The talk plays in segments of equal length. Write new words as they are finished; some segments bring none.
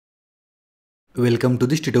Welcome to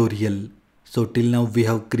this tutorial. So till now we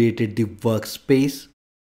have created the workspace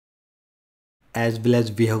as well as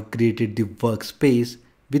we have created the workspace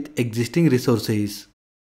with existing resources.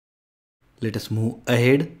 Let us move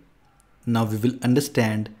ahead. Now we will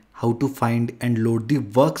understand how to find and load the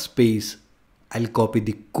workspace. I'll copy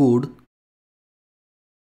the code,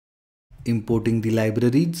 importing the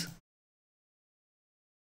libraries,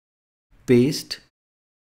 paste,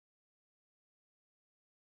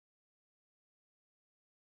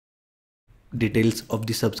 details of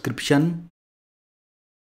the subscription,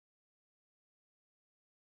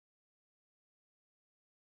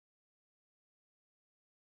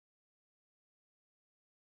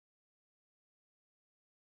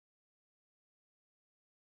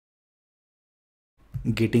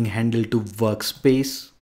 getting handle to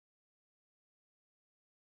workspace,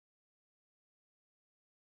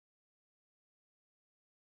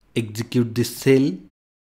 execute this cell.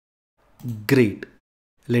 Great.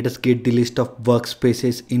 Let us get the list of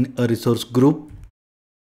workspaces in a resource group.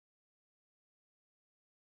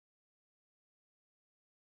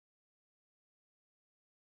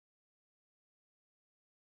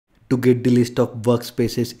 To get the list of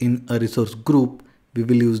workspaces in a resource group, we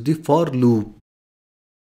will use the for loop.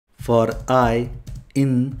 For I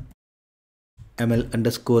in ML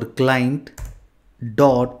underscore client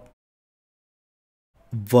dot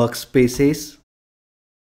workspaces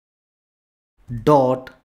dot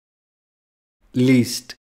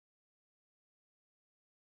list,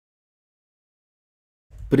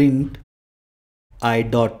 print I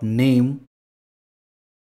dot name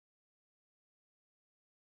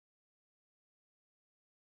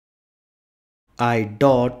I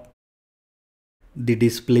dot the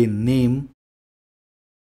display name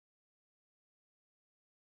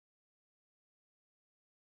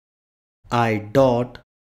I dot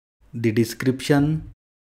the description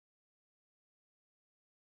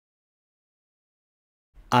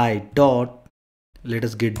I dot. Let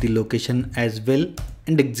us get the location as well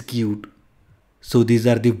and execute. So these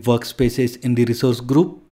are the workspaces in the resource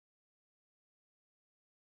group: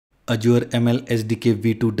 Azure ML SDK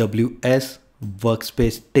v2ws,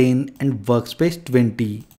 Workspace 10 and Workspace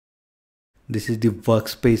 20. This is the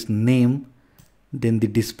workspace name, then the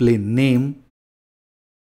display name,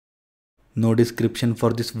 no description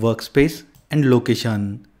for this workspace, and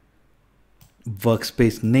location.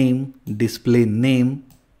 Workspace name, display name,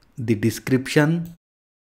 the description,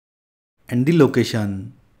 and the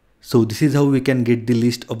location. So this is how we can get the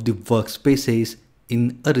list of the workspaces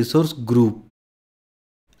in a resource group.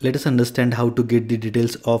 Let us understand how to get the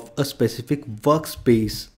details of a specific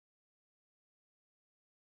workspace.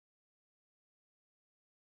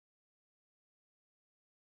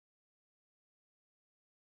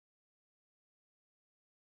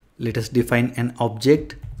 Let us define an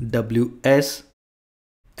object ws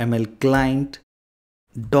ml client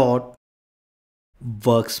dot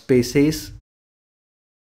workspaces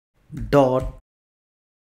dot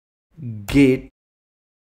get.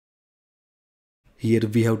 Here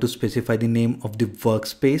we have to specify the name of the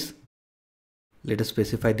workspace. Let us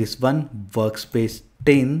specify this one, workspace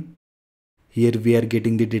 10. Here we are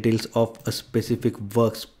getting the details of a specific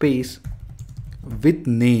workspace with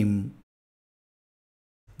name.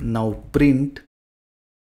 Now print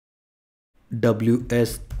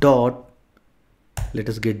ws dot, let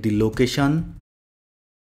us get the location,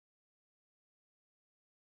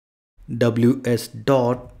 ws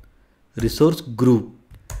dot resource group,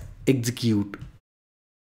 execute.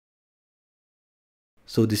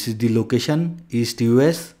 So this is the location East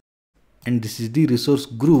US and this is the resource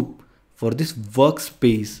group for this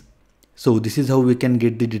workspace. So this is how we can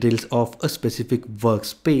get the details of a specific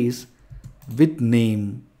workspace with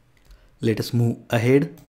name. Let us move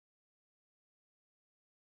ahead.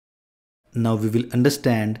 Now we will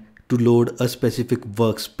understand to load a specific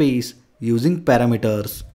workspace using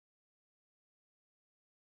parameters.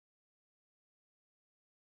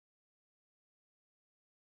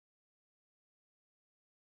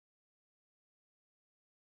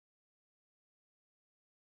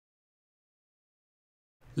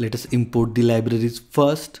 Let us import the libraries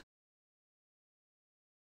first.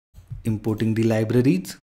 Importing the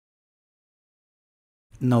libraries.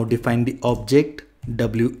 Now define the object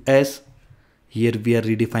ws. Here we are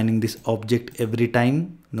redefining this object every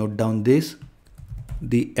time. Note down this.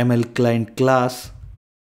 The ML client class,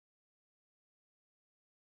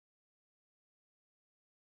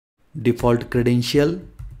 default credential.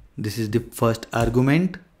 This is the first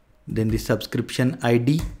argument. Then the subscription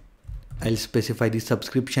ID. I'll specify the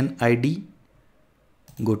subscription ID.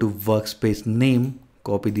 Go to workspace name,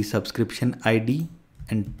 copy the subscription ID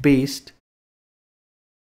and paste.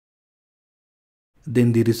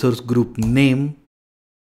 then the resource group name,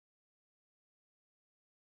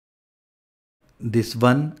 this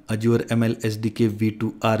one Azure ML SDK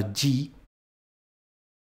v2rg,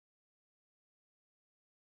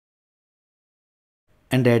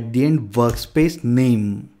 and at the end workspace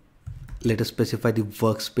name. Let us specify the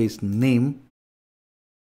workspace name.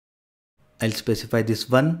 I'll specify this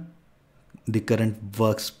one, the current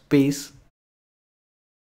workspace,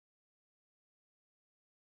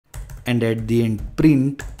 and at the end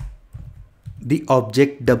print the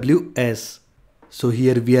object ws. So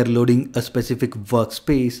here we are loading a specific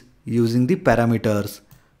workspace using the parameters.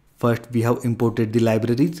 First we have imported the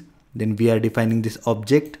libraries, then we are defining this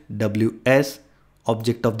object ws,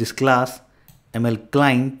 object of this class ml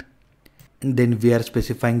client, and then we are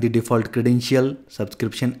specifying the default credential,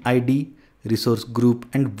 subscription ID, resource group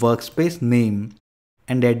and workspace name,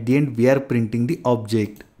 and at the end we are printing the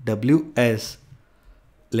object ws.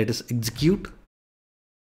 Let us execute.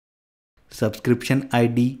 Subscription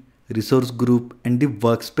ID, resource group and the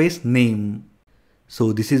workspace name.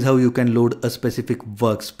 So this is how you can load a specific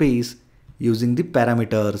workspace using the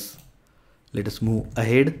parameters. Let us move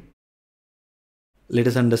ahead. Let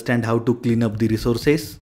us understand how to clean up the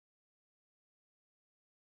resources.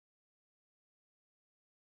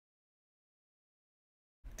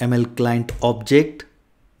 ML client object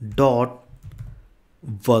dot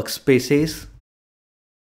workspaces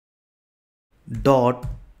dot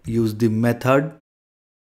use the method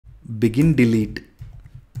begin delete.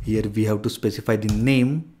 Here we have to specify the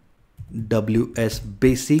name ws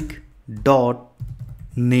basic dot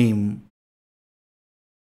name.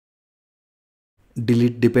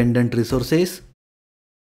 Delete dependent resources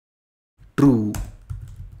true.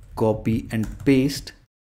 Copy and paste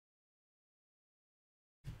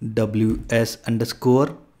ws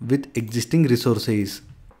underscore with existing resources.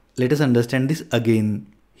 Let us understand this again.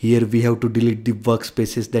 Here we have to delete the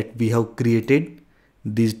workspaces that we have created.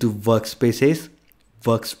 These two workspaces,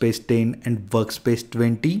 workspace 10 and workspace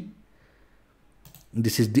 20.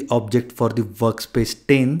 This is the object for the workspace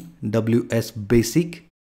 10, ws basic.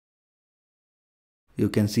 You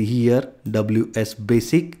can see here ws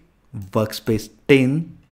basic workspace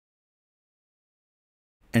 10,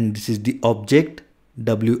 and this is the object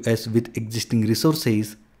ws with existing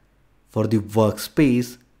resources for the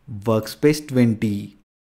workspace 20.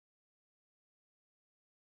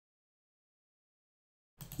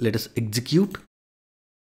 Let us execute.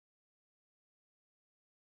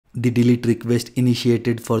 The delete request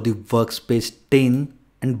initiated for the workspace 10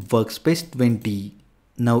 and workspace 20.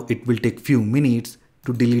 Now it will take few minutes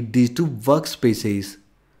to delete these two workspaces.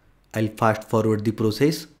 I'll fast forward the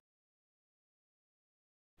process.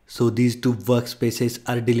 So these two workspaces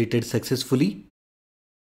are deleted successfully.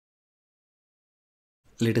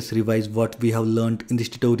 Let us revise what we have learned in this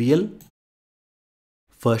tutorial.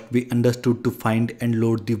 First we understood to find and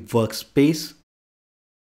load the workspace.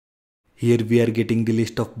 Here we are getting the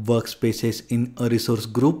list of workspaces in a resource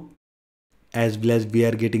group, as well as we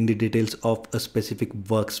are getting the details of a specific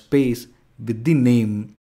workspace with the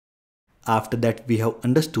name. After that we have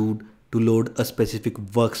understood to load a specific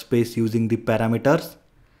workspace using the parameters,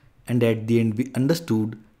 and at the end we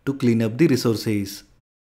understood to clean up the resources.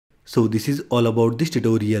 So this is all about this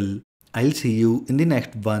tutorial. I'll see you in the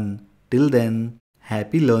next one. Till then,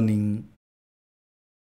 happy learning.